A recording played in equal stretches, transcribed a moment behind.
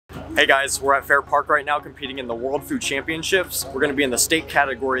Hey guys, we're at Fair Park right now competing in the World Food Championships. We're going to be in the steak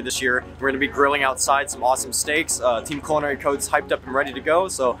category this year. We're going to be grilling outside some awesome steaks. Team Culinary Code's hyped up and ready to go,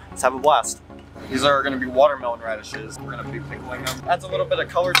 so let's have a blast. These are going to be watermelon radishes. We're going to be pickling them. Adds a little bit of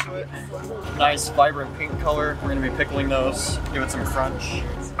color to it. Nice vibrant pink color. We're going to be pickling those, give it some crunch.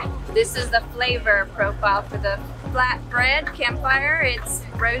 This is the flavor profile for the flatbread campfire. It's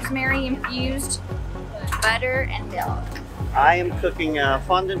rosemary infused butter and milk. I am cooking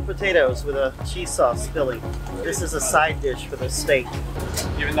fondant potatoes with a cheese sauce filling. This is a side dish for the steak.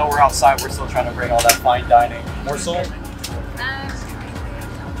 Even though we're outside, we're still trying to bring all that fine dining. More salt?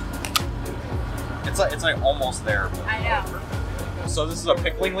 It's like almost there. I know. So this is a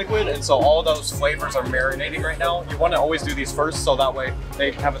pickling liquid, and so all those flavors are marinating right now. You want to always do these first, so that way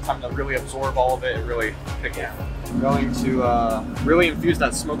they have a time to really absorb all of it and really pick it. I'm going to really infuse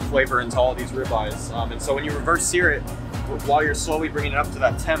that smoked flavor into all these ribeyes. And so when you reverse sear it, while you're slowly bringing it up to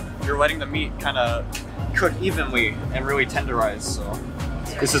that temp, you're letting the meat kind of cook evenly and really tenderize. So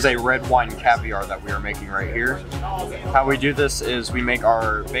this is a red wine caviar that we are making right here. How we do this is we make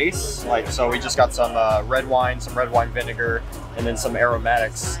our base, so we just got some red wine, some red wine vinegar, and then some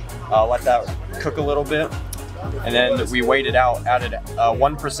aromatics. Let that cook a little bit, and then we weighed it out, added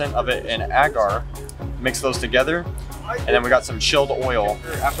 1% of it in agar, mix those together, and then we got some chilled oil.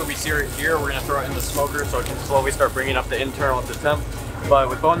 After we sear it here, we're gonna throw it in the smoker so it can slowly start bringing up the internal at the temp. But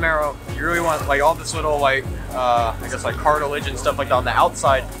with bone marrow, you really want all this little I guess cartilage and stuff like that on the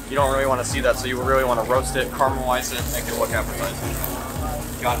outside. You don't really want to see that, so you really want to roast it, caramelize it, make it look appetizing.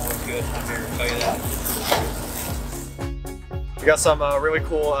 God, it looks good. I'm here to tell you that. We got some really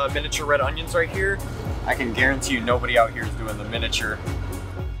cool miniature red onions right here. I can guarantee you nobody out here is doing the miniature.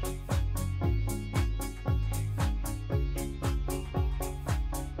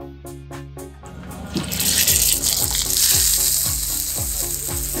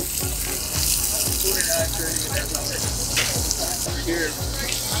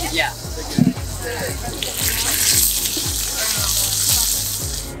 Yeah.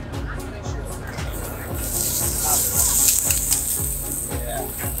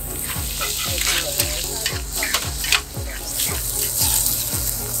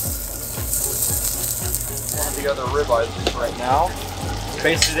 One of the other ribeyes right now.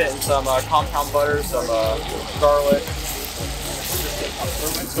 Basted it in some compound butter, some garlic.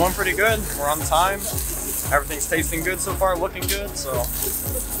 It's going pretty good. We're on time. Everything's tasting good so far, looking good, so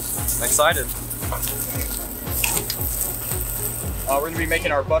I'm excited. We're going to be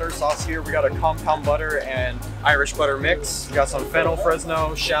making our butter sauce here. We got a compound butter and Irish butter mix. We got some fennel,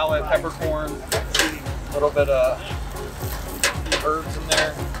 Fresno, shallot, peppercorn, a little bit of herbs in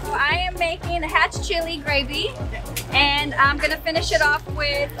there. I am making a hatch chili gravy, and I'm going to finish it off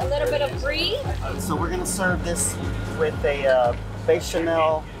with a little bit of brie. So we're going to serve this with a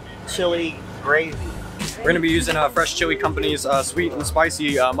bechamel chili gravy. We're going to be using Fresh Chili Company's sweet and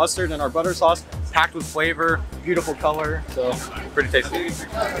spicy mustard in our butter sauce, packed with flavor, beautiful color, so pretty tasty.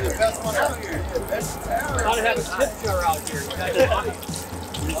 Best one out here. Gotta have a tip jar out here.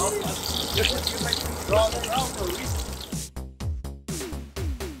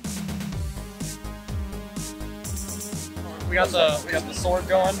 We got the sword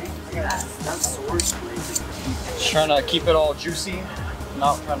going. That's sword's crazy. Just trying to keep it all juicy,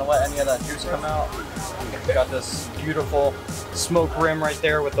 not trying to let any of that juice come out. Got this beautiful smoke rim right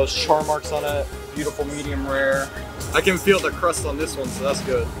there with those char marks on it. Beautiful medium rare. I can feel the crust on this one, so that's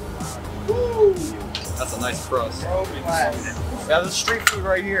good. Woo! That's a nice crust. Yeah, this is street food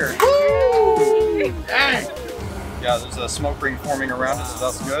right here. Woo! Dang! Yeah, there's a smoke ring forming around it,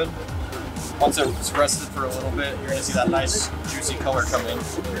 so that's good. Once it's rested for a little bit, you're gonna see that nice juicy color come in.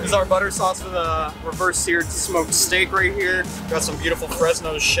 This is our butter sauce with a reverse seared smoked steak right here. Got some beautiful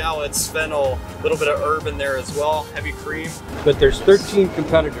Fresno shallots, fennel, a little bit of herb in there as well, heavy cream. But there's 13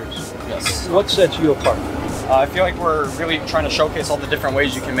 competitors. Yes. What sets you apart? I feel like we're really trying to showcase all the different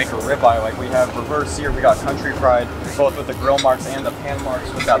ways you can make a ribeye. Like we have reverse sear, we got country fried, both with the grill marks and the pan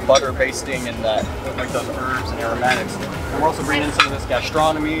marks with that butter basting and that those herbs and aromatics. And we're also bringing in some of this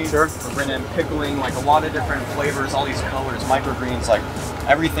gastronomy. Sure. We're bringing in pickling, a lot of different flavors, all these colors, microgreens,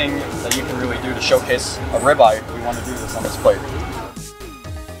 everything that you can really do to showcase a ribeye. We want to do this on this plate.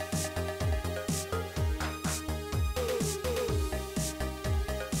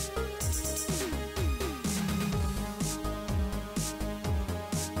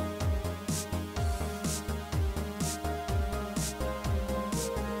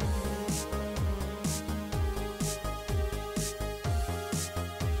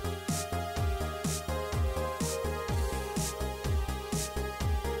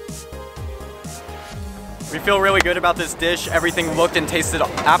 We feel really good about this dish. Everything looked and tasted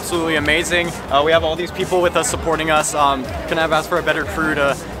absolutely amazing. We have all these people with us supporting us. Couldn't have asked for a better crew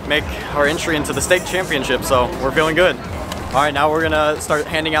to make our entry into the state championship, so we're feeling good. All right, now we're gonna start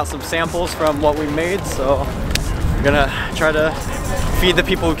handing out some samples from what we made, so we're gonna try to feed the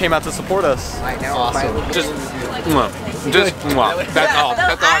people who came out to support us. I know. Awesome. That's all. That's all I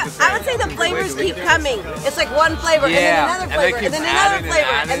have to say. I would say the flavors keep coming. It's like one flavor, Yeah, and then another flavor, and then another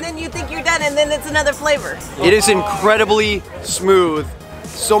flavor, and then you think you're done, and then it's another flavor. It is incredibly smooth.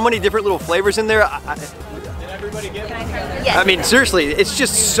 So many different little flavors in there. I mean, seriously, it's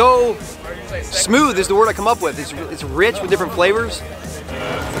just so smooth is the word I come up with. It's rich with different flavors.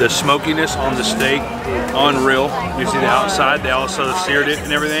 The smokiness on the steak, unreal. You see the outside, they also seared it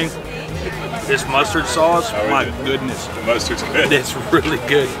and everything. This mustard sauce, my goodness. The mustard's good. It's really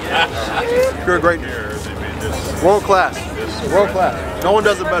good. You're a great. World class. World class. No one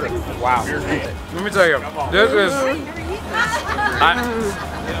does it better. Wow. Let me tell you, this is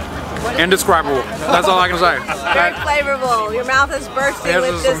indescribable. That's all I can say. Very flavorful. Your mouth is bursting This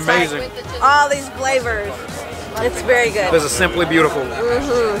with is just amazing. like all these flavors. It's very good. This is simply beautiful.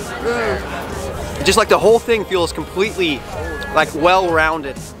 Just like the whole thing feels completely like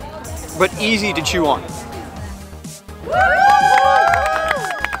well-rounded, but easy to chew on. Woo!